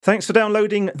Thanks for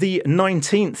downloading the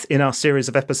 19th in our series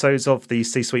of episodes of the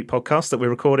C-Suite podcast that we're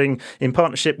recording in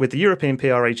partnership with the European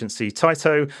PR Agency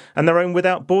Tyto and their own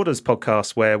Without Borders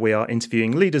podcast, where we are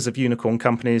interviewing leaders of unicorn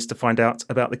companies to find out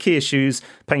about the key issues,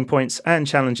 pain points and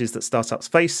challenges that startups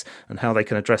face and how they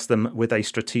can address them with a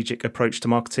strategic approach to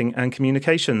marketing and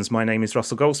communications. My name is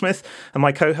Russell Goldsmith and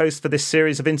my co-host for this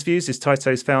series of interviews is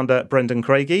Tyto's founder, Brendon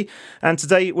Craigie. And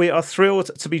today we are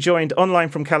thrilled to be joined online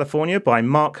from California by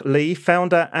Mark Lee,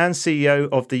 founder and CEO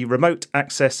of the remote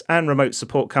access and remote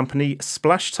support company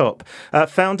Splashtop.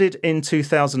 Founded in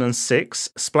 2006,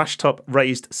 Splashtop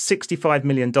raised $65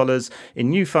 million in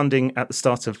new funding at the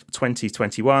start of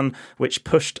 2021, which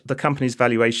pushed the company's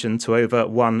valuation to over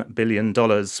 $1 billion.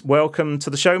 Welcome to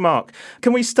the show, Mark.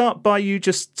 Can we start by you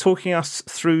just talking us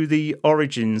through the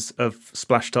origins of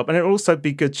Splashtop? And it'll also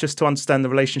be good just to understand the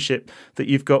relationship that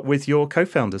you've got with your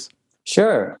co-founders.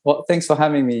 Sure. Well, thanks for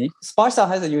having me. Splashtop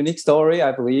has a unique story,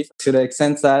 I believe, to the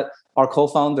extent that our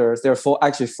co-founders, there are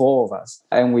actually four of us,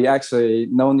 and we actually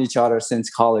known each other since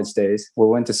college days. We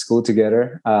went to school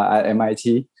together at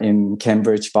MIT in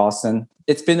Cambridge, Boston.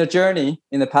 It's been a journey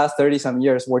in the past 30-some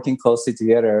years working closely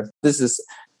together. This is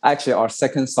actually our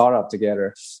second startup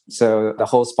together. So the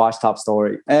whole Splashtop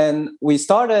story. And we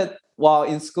started while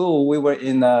in school, we were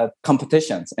in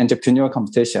competitions, entrepreneurial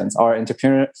competitions. Our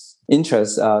entrepreneur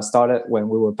interest started when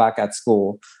we were back at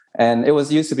school. And it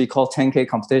was used to be called 10K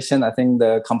competition. I think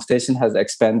the competition has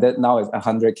expanded. Now it's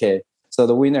 100K. So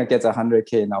the winner gets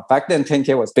 100K now. Back then,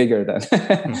 10K was bigger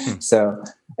then. So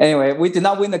anyway, we did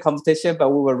not win the competition, but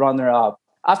we were runner-up.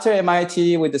 After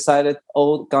MIT, we decided,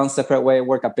 gone separate way,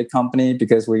 work at big company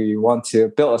because we want to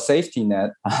build a safety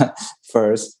net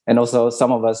first. And also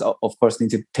some of us, of course, need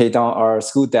to pay down our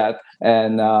school debt.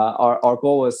 And our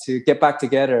goal was to get back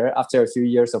together after a few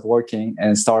years of working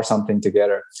and start something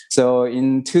together. So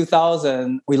in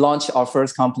 2000, we launched our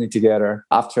first company together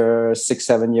after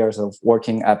 6-7 years of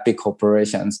working at big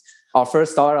corporations. Our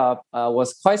first startup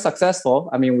was quite successful.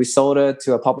 I mean, we sold it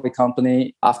to a public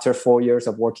company after 4 years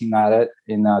of working at it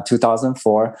in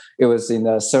 2004. It was in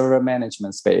the server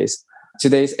management space.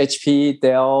 Today's HP,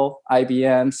 Dell,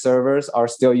 IBM servers are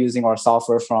still using our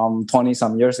software from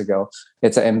 20-some years ago.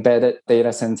 It's an embedded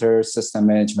data center system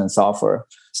management software.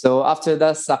 So after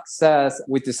that success,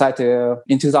 we decided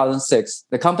in 2006,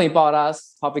 the company bought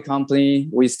us, public company.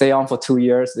 We stayed on for 2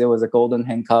 years. There was a golden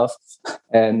handcuff.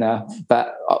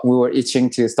 But we were itching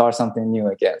to start something new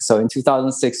again. So in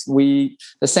 2006, the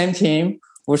same team,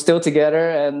 we're still together.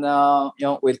 And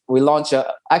we launched,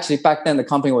 actually back then the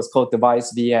company was called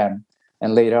Device VM.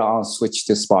 And later on switched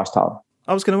to Splashtop.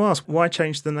 I was going to ask, why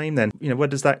change the name then? Where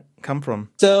does that come from?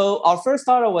 So our first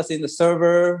startup was in the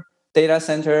server data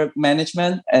center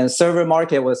management, and server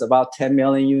market was about 10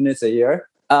 million units a year.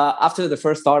 After the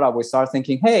first startup, we started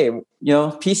thinking, hey,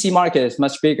 PC market is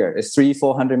much bigger. It's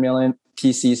 300-400 million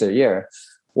PCs a year.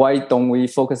 Why don't we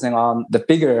focusing on the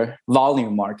bigger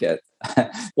volume market?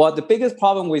 Well, the biggest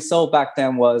problem we solved back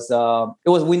then was it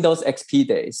was Windows XP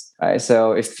days, right?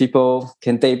 So if people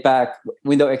can date back,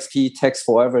 Windows XP takes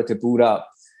forever to boot up.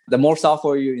 The more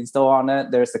software you install on it,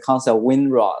 there's the concept of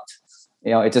wind rot.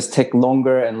 It just takes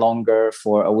longer and longer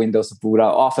for a Windows to boot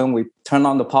up. Often we turn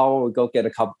on the power, we go get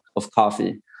a cup of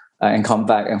coffee and come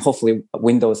back, and hopefully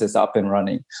Windows is up and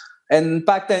running. And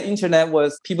back then, internet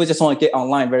was people just want to get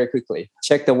online very quickly,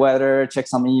 check the weather, check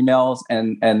some emails,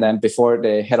 and then before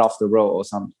they head off the road or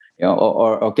some,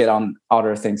 or get on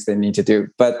other things they need to do.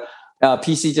 But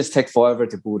PC just take forever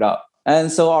to boot up.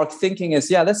 And so our thinking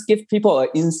is, let's give people an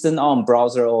instant on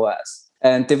browser OS.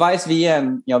 And Device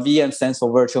VM, VM stands for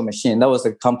virtual machine. That was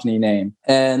the company name.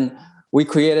 And we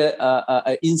created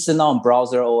an instant on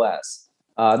browser OS.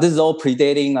 This is all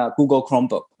predating Google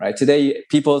Chromebook, right? Today,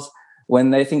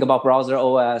 when they think about browser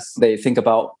OS, they think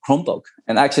about Chromebook.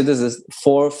 And actually, this is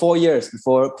four years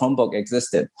before Chromebook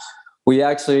existed. We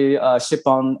actually ship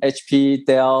on HP,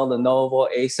 Dell, Lenovo,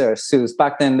 Acer, ASUS.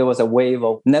 Back then, there was a wave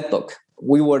of netbook.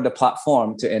 We were the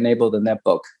platform to enable the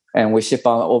netbook. And we ship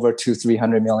on over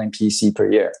 200-300 million PC per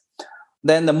year.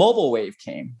 Then the mobile wave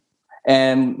came.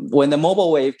 And when the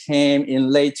mobile wave came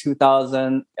in late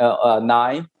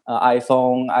 2009,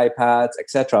 iPhone, iPads,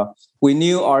 etc., we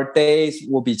knew our days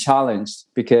will be challenged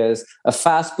because a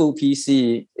fast boot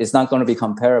PC is not going to be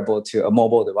comparable to a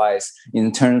mobile device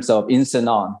in terms of instant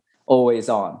on, always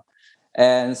on.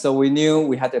 And so we knew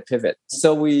we had to pivot.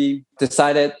 So we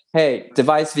decided, hey,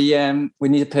 Device VM, we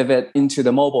need to pivot into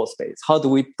the mobile space. How do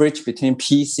we bridge between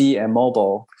PC and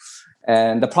mobile?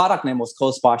 And the product name was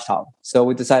called Splashtop. So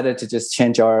we decided to just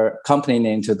change our company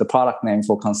name to the product name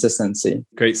for consistency.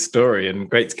 Great story and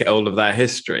great to get all of that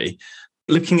history.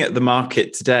 Looking at the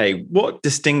market today, what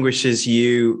distinguishes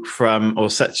you from or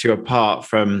sets you apart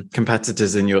from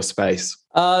competitors in your space?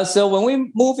 So when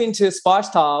we move into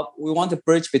Splashtop, we want to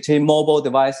bridge between mobile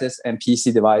devices and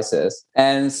PC devices.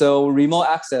 And so remote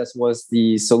access was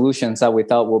the solutions that we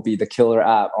thought will be the killer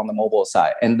app on the mobile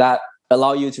side. And that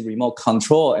allow you to remote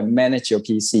control and manage your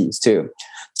PCs too.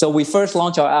 So we first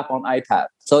launched our app on iPad.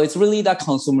 So it's really that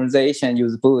consumerization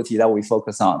usability that we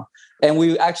focus on. And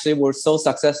we actually were so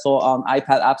successful on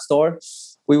iPad App Store,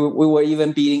 we were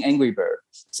even beating Angry Bird.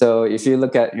 So if you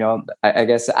look at, I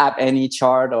guess App Any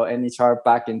chart or any chart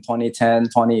back in 2010,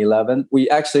 2011, we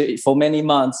actually, for many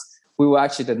months, we were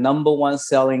actually the number one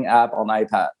selling app on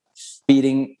iPad,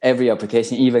 beating every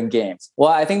application, even games.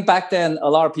 Well, I think back then, a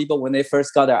lot of people, when they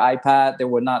first got their iPad, there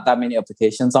were not that many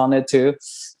applications on it too.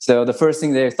 So the first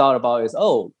thing they thought about is,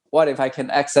 what if I can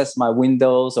access my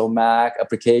Windows or Mac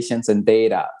applications and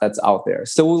data that's out there?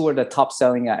 So we were the top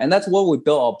selling app. And that's what we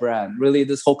built our brand, really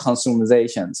this whole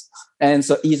consumerizations. And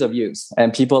so ease of use.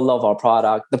 And people love our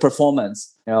product, the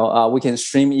performance. We can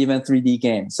stream even 3D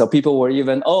games. So people were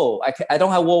even, I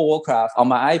don't have World of Warcraft on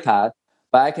my iPad,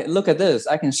 but I can look at this.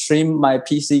 I can stream my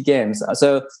PC games.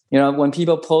 So, when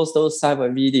people post those type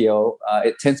of video,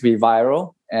 it tends to be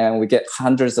viral and we get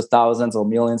hundreds of thousands or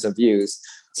millions of views.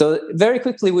 So very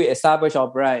quickly, we established our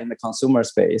brand in the consumer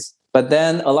space. But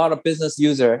then a lot of business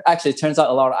users, actually, it turns out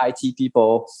a lot of IT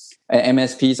people and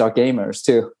MSPs are gamers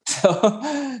too.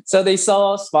 So they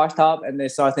saw Splashtop and they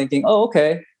started thinking,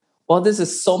 okay, well, this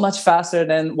is so much faster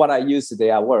than what I use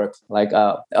today at work. Like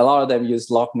a lot of them use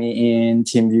LogMeIn,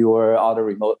 TeamViewer, other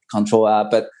remote control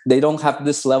app, but they don't have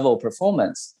this level of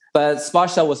performance. But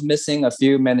Splashtop was missing a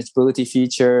few manageability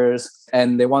features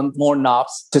and they want more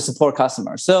knobs to support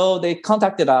customers. So they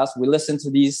contacted us. We listened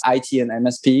to these IT and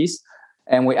MSPs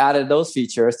and we added those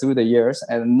features through the years.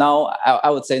 And now I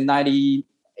would say 98%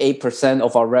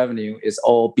 of our revenue is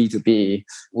all B2B.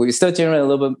 We still generate a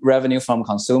little bit revenue from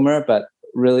consumer, but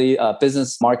really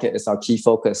business market is our key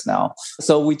focus now.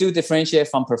 So we do differentiate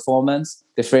from performance,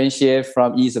 differentiate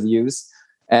from ease of use.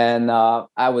 And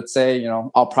I would say,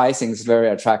 our pricing is very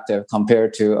attractive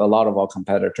compared to a lot of our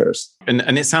competitors.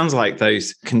 And it sounds like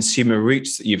those consumer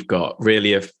roots that you've got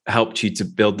really have helped you to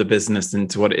build the business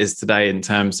into what it is today in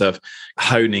terms of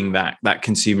honing that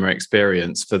consumer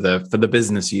experience for the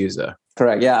business user.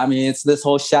 Correct. Yeah. I mean, it's this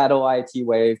whole shadow IT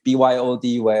wave,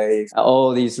 BYOD wave.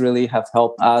 All these really have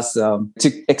helped us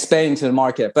to expand into the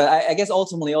market. But I guess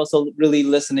ultimately also really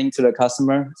listening to the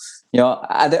customer.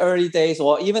 At the early days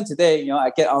or even today,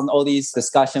 I get on all these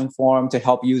discussion forums to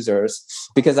help users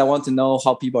because I want to know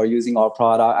how people are using our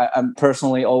product. I'm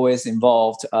personally always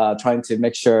involved trying to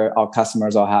make sure our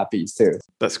customers are happy too.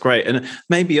 That's great. And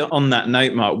maybe on that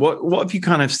note, Mark, what have you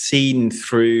kind of seen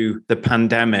through the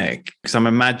pandemic? Because I'm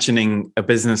imagining a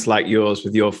business like yours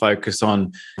with your focus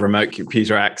on remote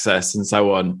computer access and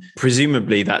so on,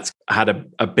 presumably that's had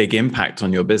a big impact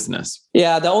on your business.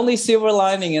 Yeah, the only silver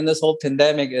lining in this whole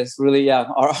pandemic is really,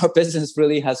 our business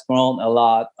really has grown a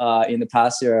lot in the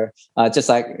past year. Just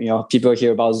like, people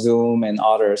hear about Zoom and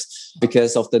others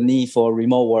because of the need for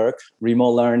remote work,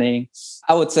 remote learning.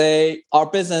 I would say our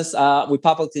business, we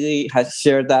publicly have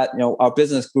shared that, our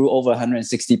business grew over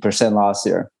 160% last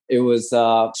year. It was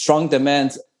strong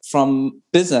demand from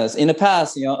business. In the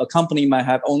past, a company might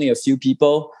have only a few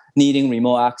people needing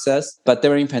remote access, but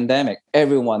during pandemic,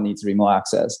 everyone needs remote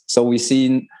access. So we've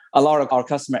seen a lot of our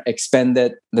customer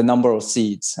expanded the number of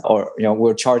seats or,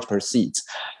 we're charged per seat.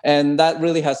 And that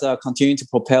really has continued to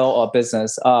propel our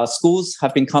business. Schools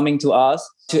have been coming to us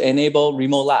to enable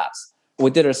remote labs. We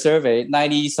did a survey,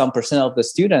 90% of the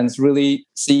students really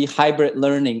see hybrid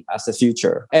learning as the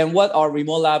future. And what our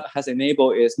remote lab has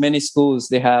enabled is many schools,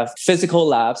 they have physical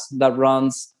labs that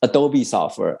runs Adobe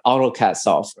software, AutoCAD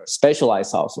software,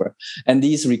 specialized software. And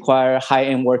these require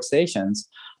high-end workstations.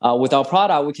 With our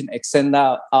product, we can extend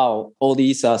out all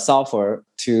these software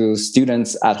to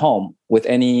students at home with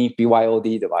any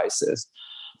BYOD devices.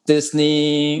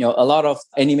 Disney, a lot of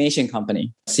animation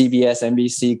company, CBS,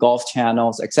 NBC, Golf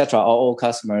channels, etc., are all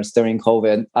customers during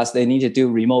COVID as they need to do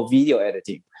remote video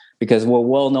editing because we're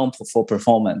well known for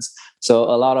performance. So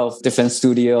a lot of different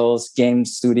studios, game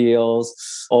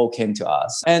studios, all came to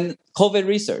us. And COVID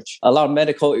research, a lot of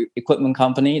medical equipment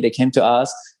company, they came to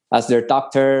us as their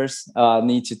doctors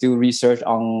need to do research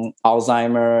on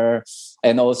Alzheimer's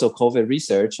and also COVID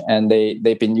research. And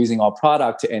they've been using our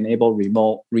product to enable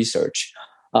remote research.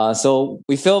 So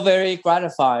we feel very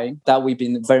gratifying that we've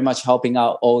been very much helping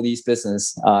out all these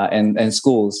business and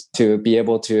schools to be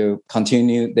able to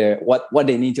continue their what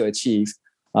they need to achieve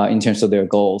in terms of their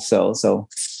goals. So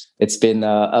it's been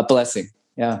a blessing.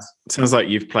 Yeah. Sounds like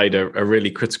you've played a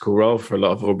really critical role for a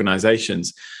lot of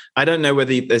organizations. I don't know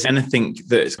whether there's anything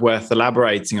that's worth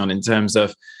elaborating on in terms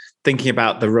of thinking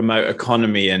about the remote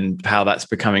economy and how that's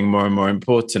becoming more and more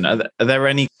important. Are there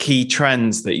any key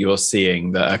trends that you're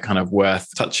seeing that are kind of worth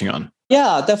touching on?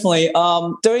 Yeah, definitely.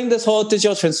 During this whole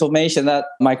digital transformation that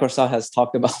Microsoft has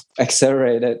talked about,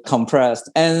 accelerated, compressed,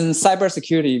 and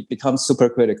cybersecurity becomes super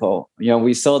critical.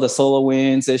 We saw the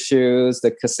SolarWinds issues,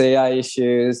 the Kaseya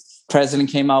issues. President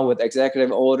came out with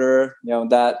executive order,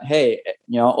 that, hey,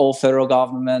 all federal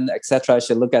government, et cetera,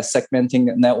 should look at segmenting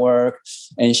the network,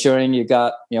 ensuring you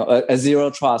got, a zero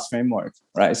trust framework,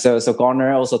 right? So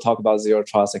Gartner also talked about zero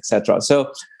trust, et cetera.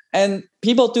 So, and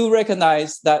people do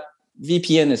recognize that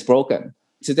VPN is broken.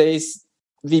 Today's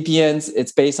VPNs,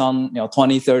 it's based on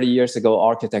 20, 30 years ago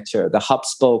architecture, the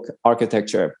hub-spoke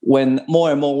architecture, when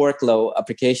more and more workload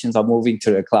applications are moving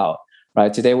to the cloud.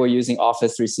 Right. Today, we're using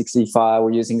Office 365.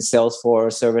 We're using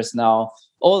Salesforce, ServiceNow.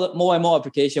 More and more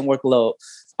application workload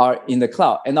are in the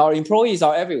cloud. And our employees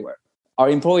are everywhere. Our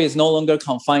employees no longer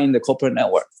confined in the corporate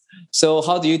network. So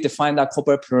how do you define that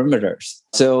corporate perimeters?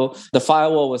 So the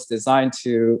firewall was designed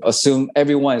to assume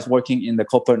everyone is working in the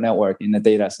corporate network, in the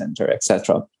data center, et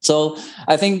cetera. So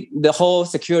I think the whole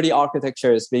security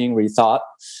architecture is being rethought.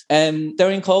 And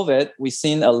during COVID, we've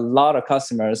seen a lot of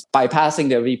customers bypassing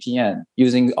their VPN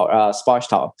using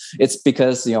Splashtop. It's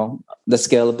because, the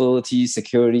scalability,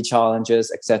 security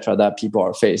challenges, et cetera, that people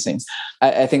are facing.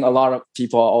 I think a lot of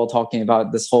people are all talking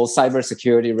about this whole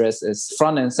cybersecurity risk is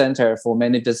front and center for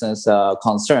many business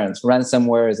concerns.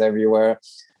 Ransomware is everywhere.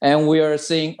 And we are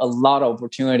seeing a lot of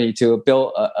opportunity to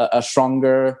build a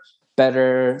stronger,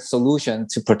 better solution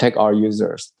to protect our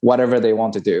users, whatever they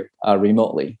want to do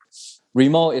remotely.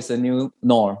 Remote is a new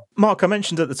norm. Mark, I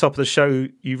mentioned at the top of the show,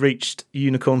 you reached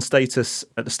unicorn status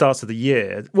at the start of the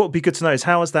year. What would be good to know is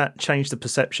how has that changed the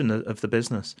perception of the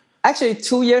business? Actually,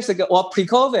 2 years ago,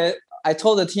 pre-COVID, I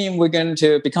told the team we're going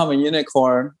to become a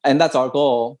unicorn, and that's our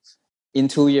goal in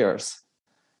 2 years.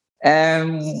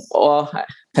 And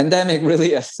pandemic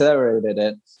really accelerated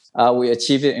it. We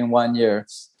achieved it in 1 year.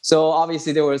 So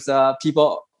obviously, there was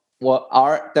people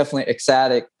are definitely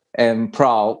ecstatic and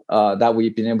proud that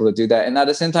we've been able to do that. And at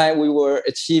the same time, we were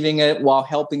achieving it while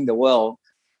helping the world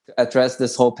to address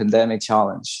this whole pandemic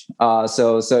challenge.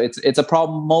 So it's a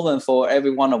problem moment for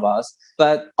every one of us.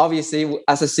 But obviously,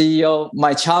 as a CEO,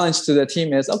 my challenge to the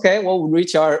team is, okay, well, we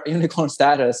reach our unicorn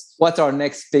status. What's our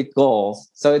next big goal?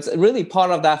 So it's really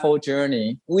part of that whole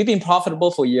journey. We've been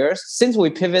profitable for years. Since we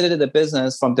pivoted the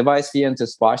business from device VM to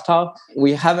Splashtop,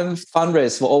 we haven't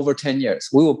fundraised for over 10 years.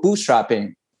 We were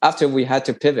bootstrapping after we had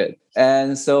to pivot.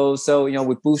 And so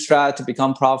we bootstrapped to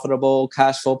become profitable,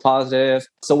 cash flow positive.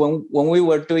 So when we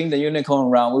were doing the unicorn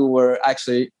round, we were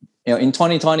actually, in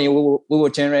 2020, we were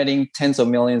generating tens of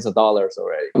millions of dollars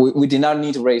already. We did not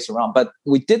need to raise a round, but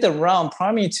we did the round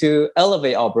primarily to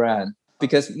elevate our brand,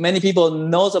 because many people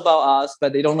knows about us,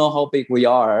 but they don't know how big we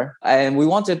are. And we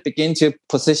want to begin to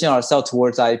position ourselves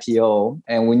towards IPO,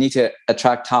 and we need to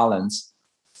attract talents.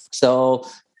 So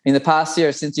in the past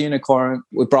year, since Unicorn,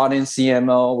 we brought in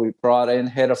CMO, we brought in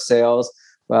head of sales,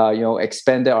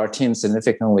 expanded our team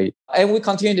significantly. And we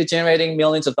continue to generating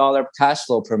millions of dollars cash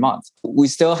flow per month. We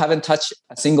still haven't touched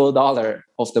a single dollar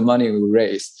of the money we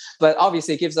raised. But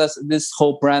obviously, it gives us this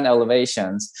whole brand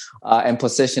elevations and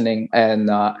positioning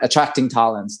and attracting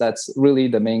talents. That's really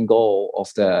the main goal of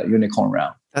the Unicorn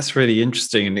round. That's really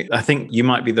interesting. And I think you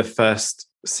might be the first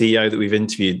CEO that we've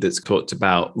interviewed that's talked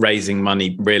about raising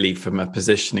money really from a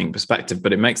positioning perspective,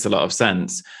 but it makes a lot of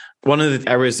sense. One of the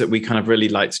areas that we kind of really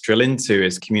like to drill into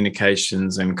is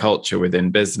communications and culture within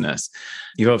business.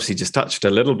 You've obviously just touched a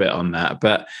little bit on that,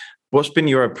 but what's been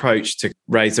your approach to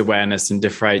raise awareness and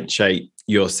differentiate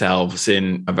yourselves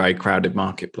in a very crowded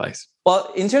marketplace?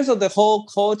 Well, in terms of the whole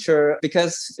culture,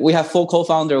 because we have 4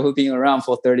 co-founders who've been around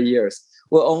for 30 years,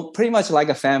 we're pretty much like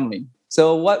a family.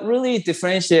 So what really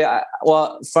differentiates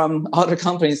from other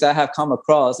companies that I have come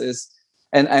across is,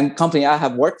 and company I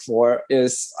have worked for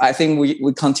is, I think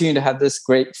we continue to have this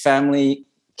great family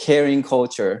caring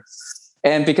culture.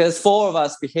 And because 4 of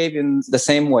us behave in the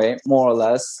same way, more or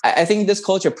less, I think this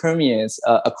culture permeates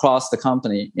across the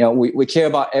company. We care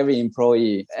about every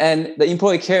employee, and the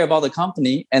employee care about the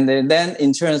company. And then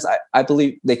in turn, I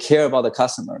believe they care about the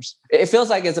customers. It feels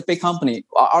like it's a big company.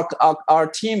 Our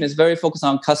team is very focused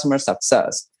on customer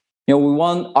success. We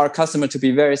want our customer to be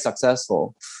very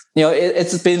successful.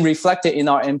 It's been reflected in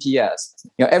our NPS.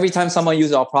 Every time someone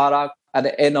uses our product, at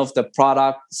the end of the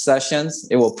product sessions,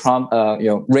 it will prompt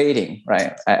rating,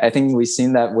 right? I think we've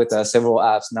seen that with several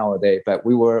apps nowadays, but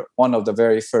we were one of the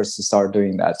very first to start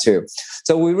doing that too.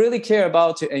 So we really care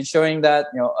about ensuring that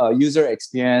user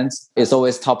experience is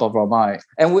always top of our mind,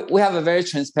 and we have a very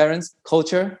transparent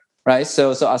culture, right?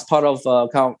 So as part of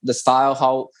kind of the style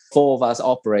how 4 of us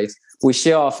operate, we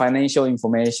share our financial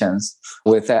information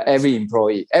with every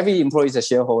employee. Every employee is a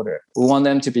shareholder. We want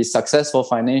them to be successful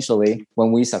financially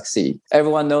when we succeed.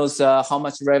 Everyone knows how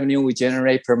much revenue we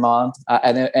generate per month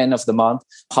at the end of the month,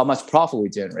 how much profit we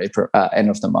generate per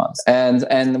end of the month.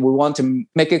 And we want to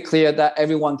make it clear that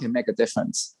everyone can make a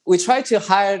difference. We try to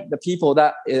hire the people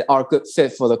that are good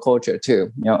fit for the culture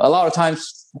too. A lot of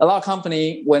times, a lot of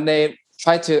companies, when they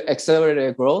try to accelerate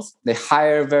their growth, they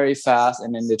hire very fast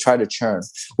and then they try to churn.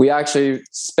 We actually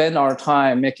spend our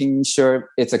time making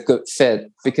sure it's a good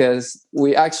fit, because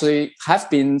we actually have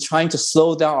been trying to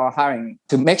slow down our hiring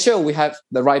to make sure we have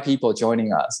the right people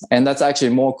joining us. And that's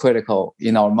actually more critical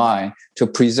in our mind to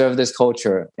preserve this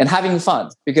culture and having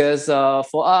fun, because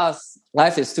for us,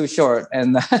 life is too short,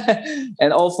 and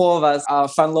and all 4 of us are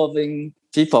fun-loving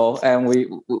people, and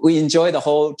we enjoy the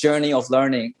whole journey of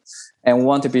learning. And we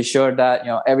want to be sure that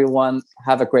everyone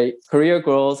have a great career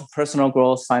growth, personal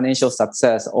growth, financial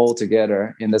success all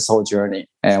together in this whole journey,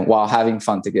 and while having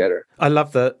fun together. I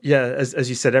love that. Yeah, as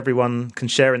you said, everyone can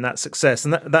share in that success,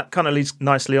 and that kind of leads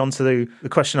nicely onto the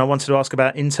question I wanted to ask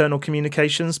about internal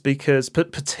communications, because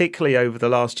particularly over the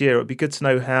last year, it would be good to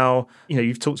know how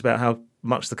you've talked about how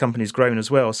much the company's grown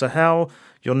as well. So how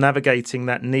you're navigating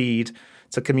that need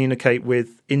to communicate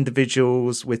with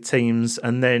individuals, with teams,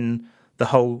 and then the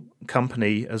whole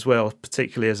company as well,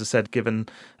 particularly, as I said, given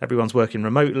everyone's working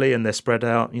remotely and they're spread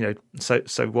out, so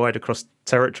wide across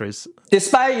territories.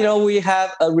 Despite, we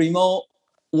have a remote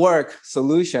work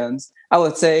solutions, I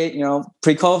would say,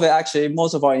 pre-COVID, actually,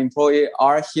 most of our employees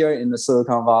are here in the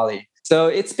Silicon Valley. So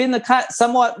it's been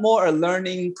somewhat more a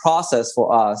learning process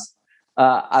for us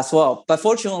as well. But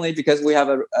fortunately, because we have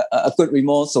a good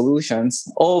remote solutions,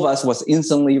 all of us was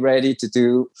instantly ready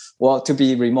to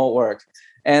be remote work.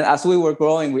 And as we were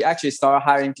growing, we actually started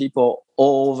hiring people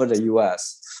all over the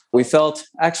US. We felt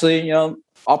actually,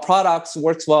 our products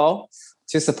works well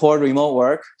to support remote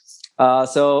work.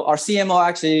 So our CMO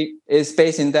actually is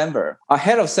based in Denver. Our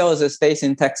head of sales is based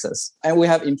in Texas. And we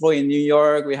have employee in New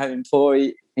York. We have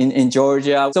employee in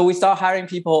Georgia. So we start hiring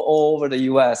people all over the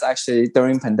US actually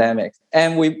during pandemic.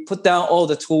 And we put down all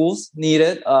the tools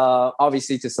needed,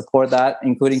 obviously, to support that,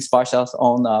 including Splashtop's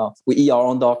own, we eat our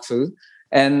own dog food.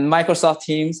 And Microsoft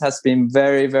Teams has been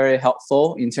very, very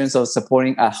helpful in terms of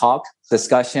supporting ad hoc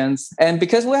discussions. And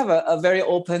because we have a very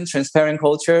open, transparent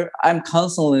culture, I'm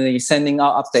constantly sending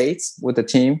out updates with the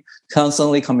team,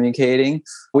 constantly communicating.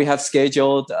 We have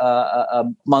scheduled a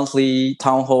monthly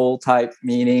town hall type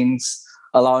meetings,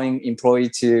 allowing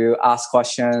employees to ask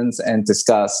questions and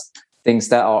discuss things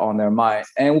that are on their mind.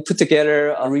 And we put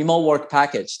together a remote work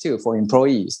package too for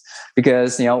employees,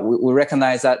 because we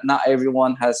recognize that not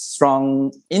everyone has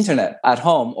strong internet at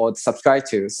home or subscribe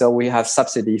to. So we have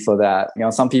subsidy for that.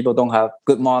 Some people don't have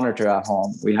good monitor at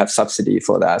home. We have subsidy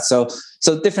for that. So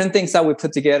different things that we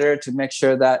put together to make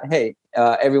sure that, hey,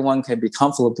 everyone can be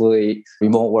comfortably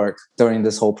remote work during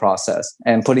this whole process,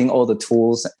 and putting all the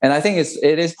tools. And I think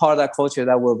it is part of that culture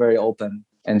that we're very open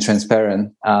and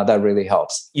transparent, that really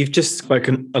helps. You've just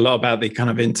spoken a lot about the kind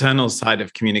of internal side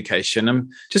of communication.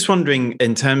 I'm just wondering,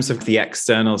 in terms of the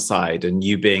external side and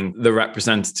you being the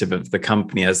representative of the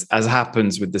company, as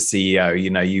happens with the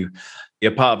CEO,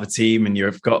 you're part of a team and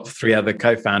you've got 3 other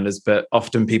co-founders, but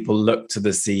often people look to the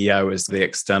CEO as the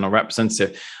external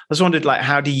representative. I just wondered,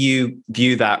 how do you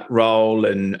view that role,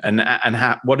 and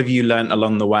what have you learned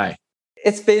along the way?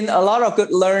 It's been a lot of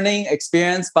good learning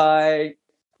experience by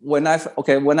when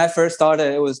I first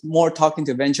started, it was more talking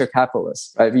to venture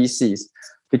capitalists, right, VCs,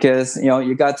 because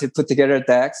you got to put together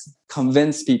decks,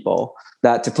 convince people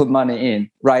that to put money in,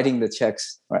 writing the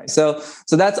checks, right? So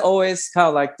that's always kind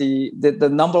of like the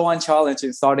number one challenge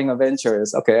in starting a venture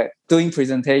is doing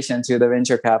presentation to the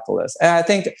venture capitalists. And I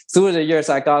think through the years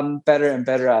I've gotten better and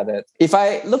better at it. If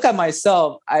I look at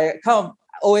myself, I kind of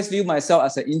always view myself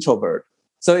as an introvert.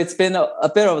 So it's been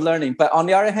a bit of learning. But on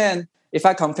the other hand, if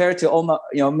I compare to all my,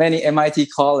 many MIT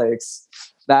colleagues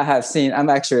that I have seen, I'm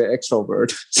actually an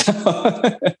extrovert.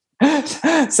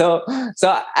 so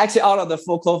actually, out of the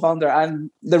four co-founder,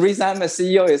 the reason I'm a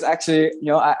CEO is actually,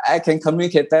 I can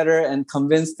communicate better and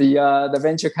convince the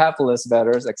venture capitalists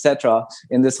better, etc.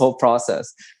 in this whole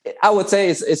process. I would say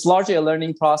it's largely a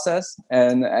learning process,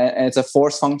 and it's a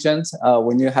force function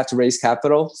when you have to raise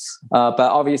capital. But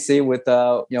obviously, with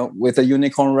the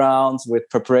unicorn rounds, with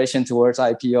preparation towards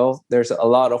IPO, there's a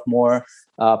lot of more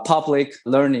public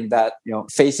learning that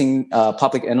facing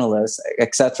public analysts,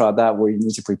 etc., that we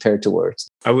need to prepare towards.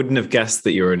 I wouldn't have guessed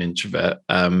that you're an introvert,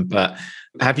 but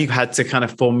have you had to kind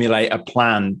of formulate a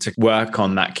plan to work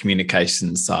on that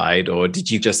communication side, or did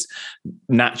you just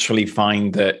naturally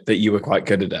find that you were quite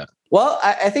good at it? Well,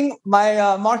 I think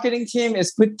my marketing team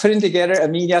is putting together a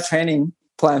media training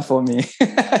plan for me.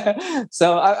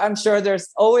 So I'm sure there's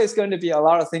always going to be a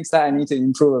lot of things that I need to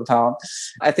improve upon.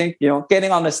 I think,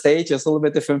 getting on the stage is a little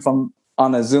bit different from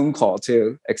on a Zoom call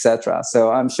too, etc.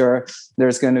 So I'm sure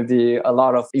there's going to be a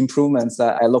lot of improvements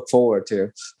that I look forward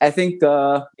to. I think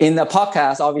in the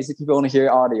podcast, obviously people only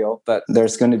hear audio, but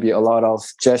there's going to be a lot of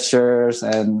gestures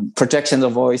and projections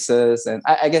of voices. And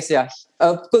I guess,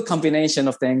 a good combination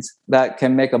of things that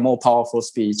can make a more powerful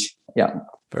speech. Yeah.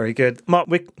 Very good. Mark,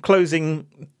 we're closing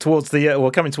towards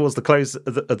coming towards the close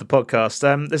of the podcast.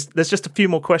 There's just a few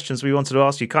more questions we wanted to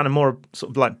ask you, kind of more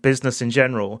sort of like business in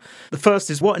general. The first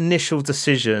is, what initial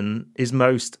decision is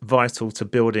most vital to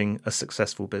building a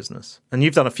successful business? And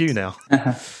you've done a few now.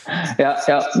 Yeah.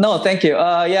 No, thank you.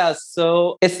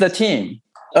 So it's the team.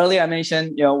 Earlier I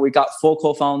mentioned, we got 4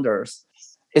 co-founders.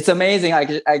 It's amazing.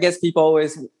 I guess people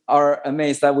always are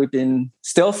amazed that we've been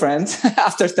still friends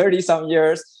after 30-some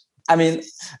years. I mean,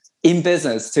 in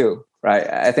business too, right?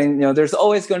 I think, there's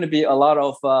always going to be a lot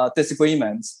of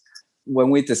disagreements when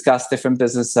we discuss different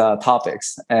business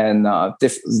topics and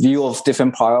view of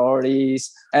different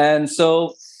priorities. And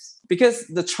so because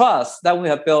the trust that we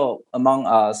have built among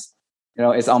us,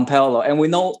 is unparalleled, and we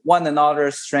know one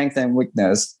another's strength and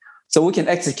weakness, so we can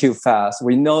execute fast.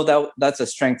 We know that that's a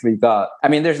strength we got. I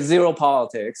mean, there's zero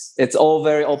politics. It's all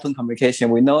very open communication.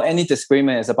 We know any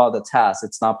disagreement is about the task.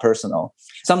 It's not personal.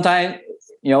 Sometimes,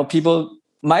 people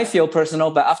might feel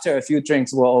personal, but after a few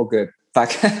drinks, we're all good. Back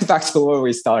to where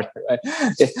we started, right?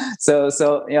 So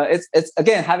it's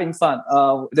again having fun.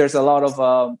 There's a lot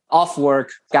of off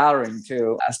work gathering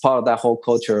too as part of that whole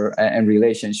culture and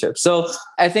relationship. So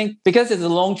I think because it's a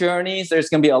long journey, there's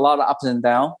going to be a lot of ups and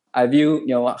downs. I view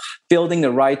building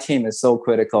the right team is so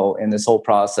critical in this whole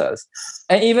process,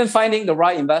 and even finding the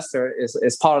right investor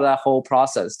is part of that whole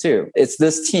process too. It's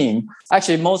this team.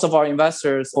 Actually, most of our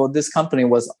investors for this company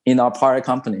was in our prior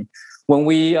company. When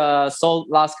we sold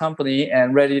last company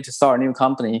and ready to start a new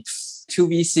company, 2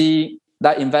 VC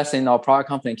that invest in our prior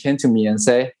company came to me and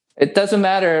say, it doesn't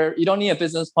matter. You don't need a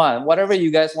business plan. Whatever you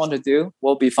guys want to do,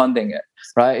 we'll be funding it,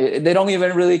 right? They don't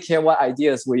even really care what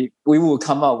ideas we will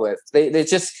come up with. They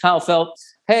just kind of felt,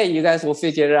 hey, you guys will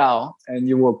figure it out and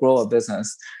you will grow a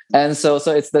business. And so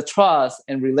it's the trust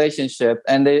and relationship.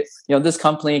 And this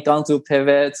company gone through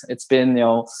pivots. It's been,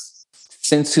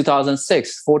 since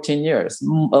 2006, 14 years.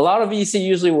 A lot of VC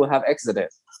usually will have exited,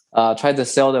 try to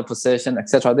sell their position,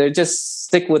 etc. They just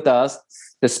stick with us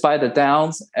despite the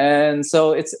downs. And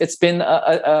so it's been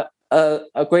a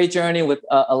great journey with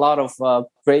a lot of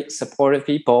great supportive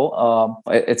people.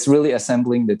 It's really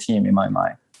assembling the team in my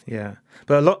mind. Yeah.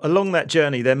 But along that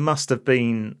journey, there must have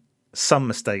been some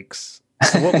mistakes.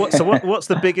 So what's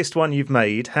the biggest one you've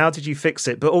made? How did you fix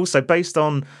it? But also based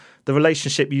on the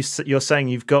relationship you're saying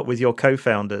you've got with your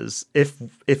co-founders,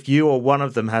 if you or one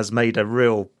of them has made a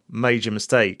real major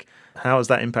mistake, how has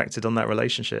that impacted on that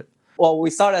relationship? Well,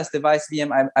 we started as Device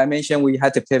VM. I mentioned we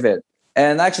had to pivot.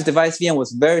 And actually, Device VM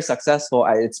was very successful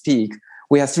at its peak.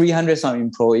 We have 300-some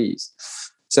employees.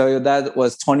 So that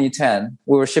was 2010.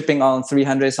 We were shipping on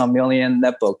 300-some million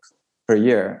netbook per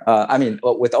year.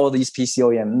 With all these PC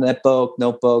OEM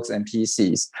notebooks, and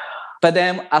PCs. But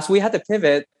then as we had to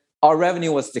pivot, our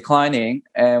revenue was declining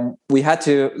and we had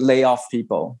to lay off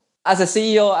people. As a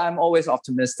CEO, I'm always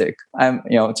optimistic. I'm,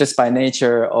 just by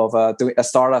nature of doing a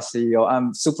startup CEO,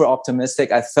 I'm super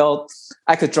optimistic. I felt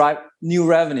I could drive new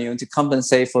revenue to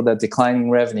compensate for the declining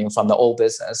revenue from the old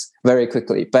business very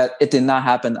quickly, but it did not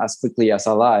happen as quickly as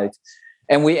I liked.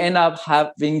 And we end up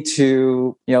having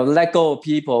to, let go of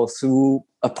people through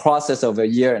a process of a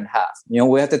year and a half.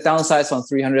 We had to downsize from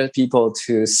 300 people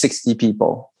to 60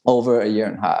 people over a year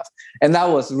and a half. And that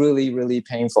was really, really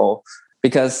painful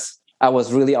because I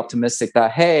was really optimistic that,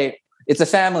 hey, it's a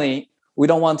family. We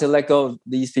don't want to let go of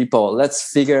these people.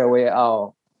 Let's figure a way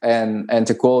out and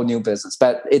to grow a new business.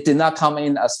 But it did not come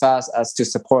in as fast as to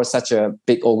support such a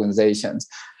big organization.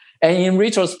 And in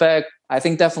retrospect, I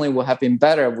think definitely would have been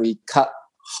better if we cut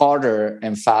harder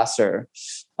and faster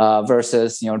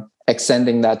versus,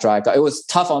 extending that drive. It was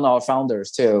tough on our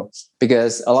founders too,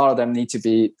 because a lot of them need to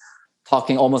be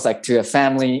talking almost like to a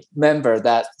family member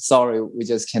that, sorry, we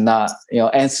just cannot,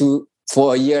 answer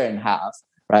for a year and a half,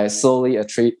 right? Slowly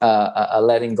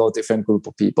letting go different group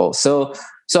of people. So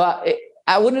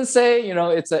I wouldn't say,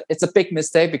 it's a big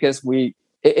mistake, because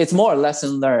it's more a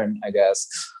lesson learned, I guess.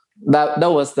 That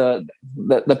was the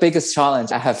biggest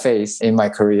challenge I have faced in my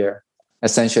career.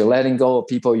 Essentially, letting go of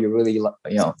people you really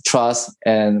trust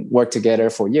and work together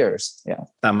for years. Yeah,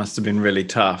 that must have been really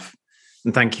tough.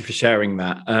 And thank you for sharing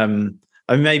that. And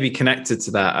maybe connected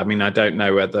to that, I mean, I don't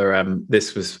know whether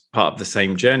this was part of the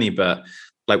same journey, but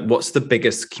like, what's the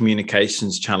biggest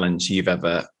communications challenge you've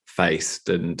ever faced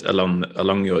and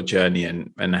along your journey,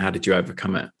 and how did you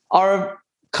overcome it? Our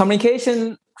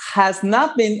communication has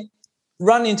not been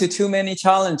run into too many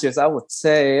challenges, I would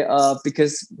say,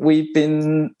 because we've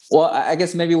been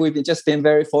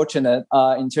very fortunate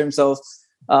in terms of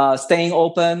staying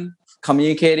open,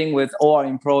 communicating with all our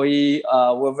employees.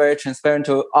 We're very transparent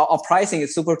to our pricing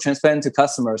is super transparent to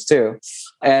customers too.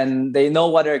 And they know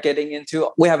what they're getting into.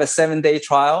 We have a 7-day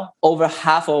trial. Over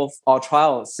half of our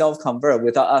trial self-convert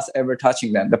without us ever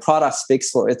touching them. The product speaks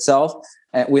for itself.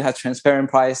 And we have transparent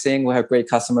pricing. We have great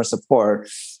customer support.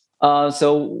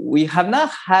 So we have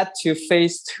not had to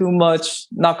face too much,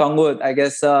 knock on wood, I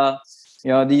guess,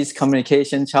 these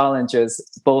communication challenges,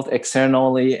 both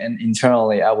externally and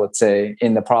internally, I would say,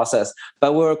 in the process.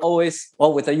 But we're always,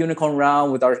 with a unicorn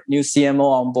round, with our new CMO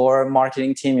on board,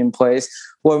 marketing team in place,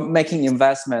 we're making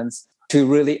investments to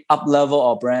really up-level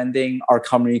our branding, our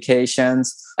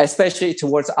communications, especially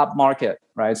towards up-market,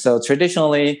 right? So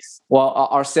traditionally,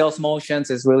 our sales motions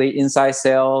is really inside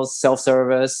sales,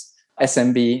 self-service,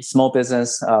 SMB, small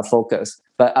business focus.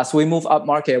 But as we move up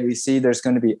market, we see there's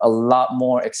going to be a lot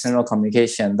more external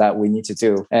communication that we need to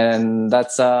do. And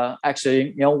that's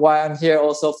actually, why I'm here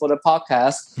also for the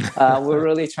podcast. We're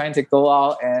really trying to go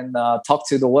out and talk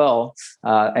to the world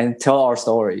and tell our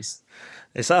stories.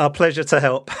 It's our pleasure to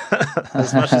help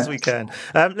as much as we can.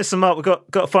 Listen, Mark, we've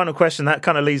got a final question that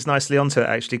kind of leads nicely onto it,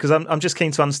 actually, because I'm just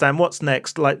keen to understand what's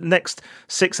next, like next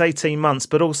 6-18 months,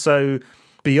 but also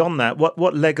beyond that,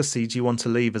 what legacy do you want to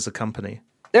leave as a company?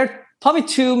 There are probably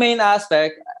two main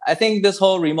aspects. I think this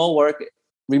whole remote work,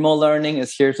 remote learning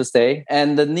is here to stay.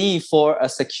 And the need for a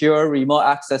secure remote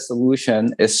access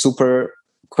solution is super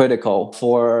critical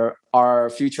for our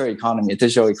future economy,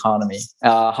 digital economy.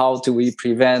 How do we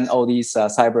prevent all these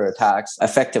cyber attacks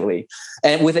effectively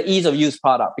and with the ease of use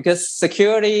product? Because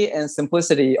security and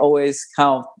simplicity always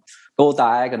kind of go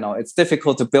diagonal. It's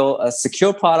difficult to build a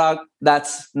secure product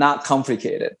that's not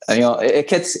complicated.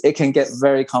 It can get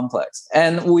very complex.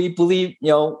 And we believe,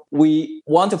 we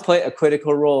want to play a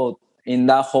critical role in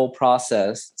that whole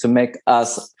process to make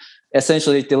us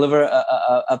essentially deliver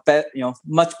a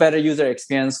much better user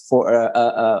experience for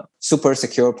a super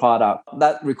secure product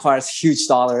that requires huge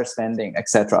dollar spending,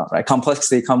 etc. Right?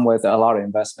 Complexity come with a lot of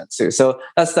investment too. So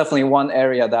that's definitely one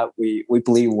area that we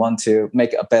believe we want to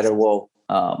make a better world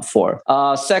for.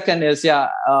 Second is,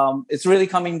 it's really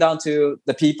coming down to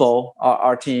the people,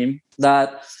 our team,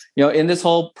 that in this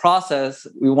whole process,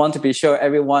 we want to be sure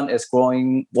everyone is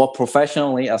growing both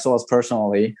professionally as well as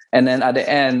personally. And then at the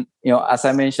end, as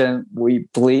I mentioned, we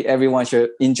believe everyone should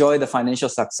enjoy the financial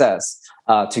success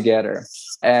together.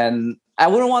 And I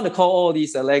wouldn't want to call all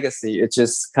these a legacy. It's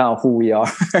just kind of who we are.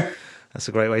 That's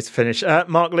a great way to finish.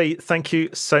 Mark Lee, thank you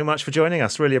so much for joining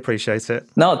us. Really appreciate it.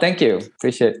 No, thank you.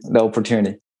 Appreciate the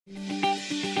opportunity.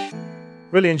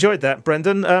 Really enjoyed that,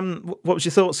 Brendon. What was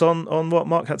your thoughts on what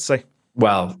Mark had to say?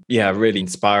 Well, yeah, really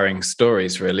inspiring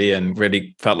stories, really, and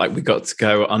really felt like we got to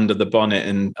go under the bonnet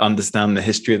and understand the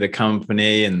history of the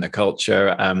company and the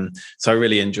culture. So I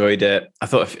really enjoyed it. I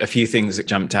thought a few things that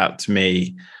jumped out to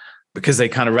me because they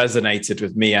kind of resonated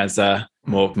with me as a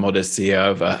more modest CEO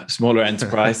of a smaller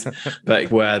enterprise, but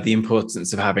where the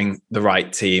importance of having the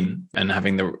right team and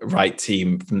having the right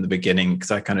team from the beginning.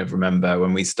 Because I kind of remember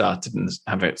when we started and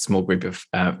have a small group of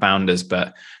founders,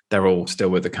 but they're all still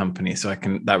with the company. So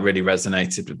that really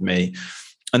resonated with me.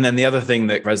 And then the other thing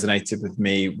that resonated with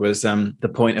me was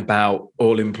the point about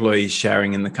all employees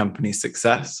sharing in the company's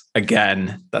success.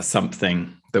 Again, that's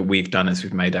something that we've done is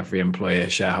we've made every employee a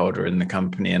shareholder in the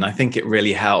company. And I think it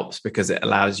really helps because it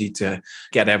allows you to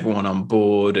get everyone on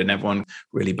board and everyone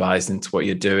really buys into what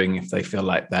you're doing if they feel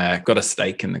like they've got a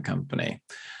stake in the company.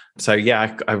 So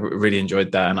yeah, I really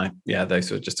enjoyed that. And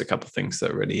those were just a couple of things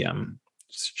that really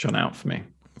shone out for me.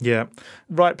 Yeah.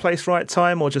 Right place, right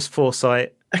time, or just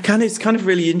foresight It's kind of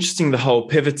really interesting, the whole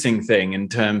pivoting thing in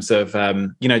terms of,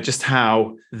 just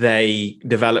how they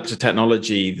developed a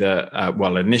technology that,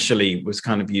 initially was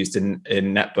kind of used in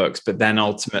netbooks, but then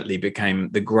ultimately became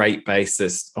the great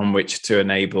basis on which to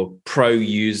enable pro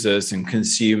users and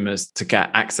consumers to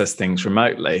get access things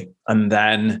remotely. And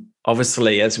then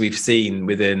obviously, as we've seen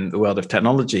within the world of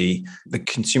technology, the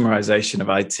consumerization of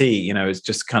IT, has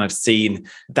just kind of seen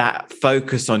that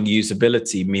focus on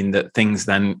usability mean that things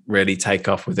then really take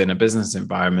off within a business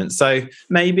environment. So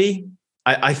maybe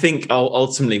I think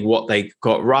ultimately what they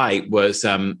got right was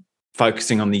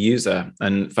focusing on the user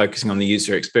and focusing on the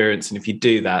user experience. And if you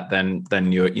do that,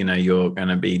 then you're going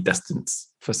to be destined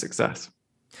for success.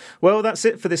 Well, that's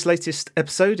it for this latest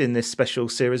episode in this special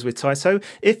series with Tyto.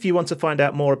 If you want to find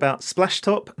out more about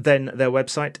Splashtop, then their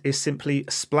website is simply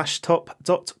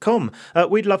splashtop.com.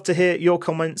 We'd love to hear your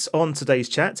comments on today's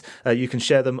chat. You can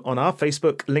share them on our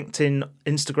Facebook, LinkedIn,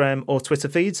 Instagram or Twitter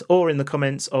feeds, or in the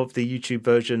comments of the YouTube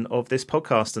version of this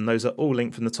podcast. And those are all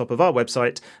linked from the top of our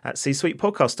website at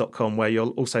csuitepodcast.com, where you'll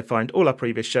also find all our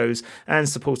previous shows and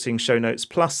supporting show notes,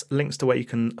 plus links to where you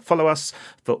can follow us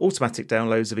for automatic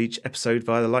downloads of each episode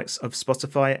via the likes of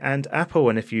Spotify and Apple.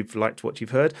 And if you've liked what you've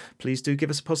heard, please do give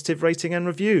us a positive rating and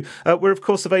review. We're of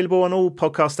course available on all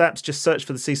podcast apps. Just search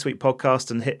for the C-Suite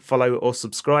Podcast and hit follow or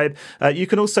subscribe. You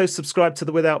can also subscribe to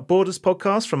the Without Borders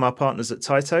podcast from our partners at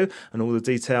Tyto, and all the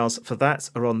details for that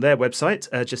are on their website.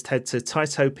 Just head to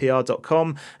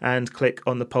tytopr.com and click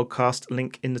on the podcast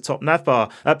link in the top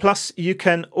navbar. Plus, you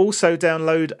can also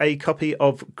download a copy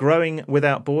of Growing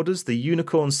Without Borders, the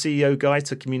Unicorn CEO Guide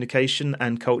to Communication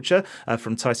and Culture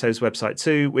from Tyto's website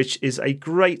too, which is a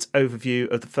great overview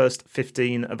of the first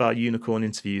 15 of our unicorn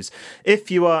interviews.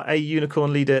 If you are a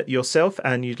unicorn leader yourself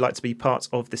and you'd like to be part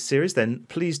of this series, then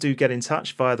please do get in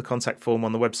touch via the contact form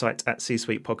on the website at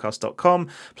csuitepodcast.com.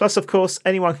 Plus, of course,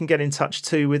 anyone can get in touch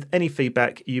too with any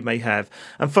feedback you may have.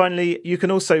 And finally, you can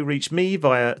also reach me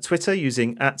via Twitter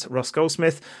using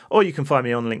 @Goldsmith, or you can find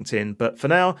me on LinkedIn. But for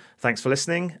now, thanks for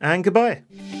listening and goodbye.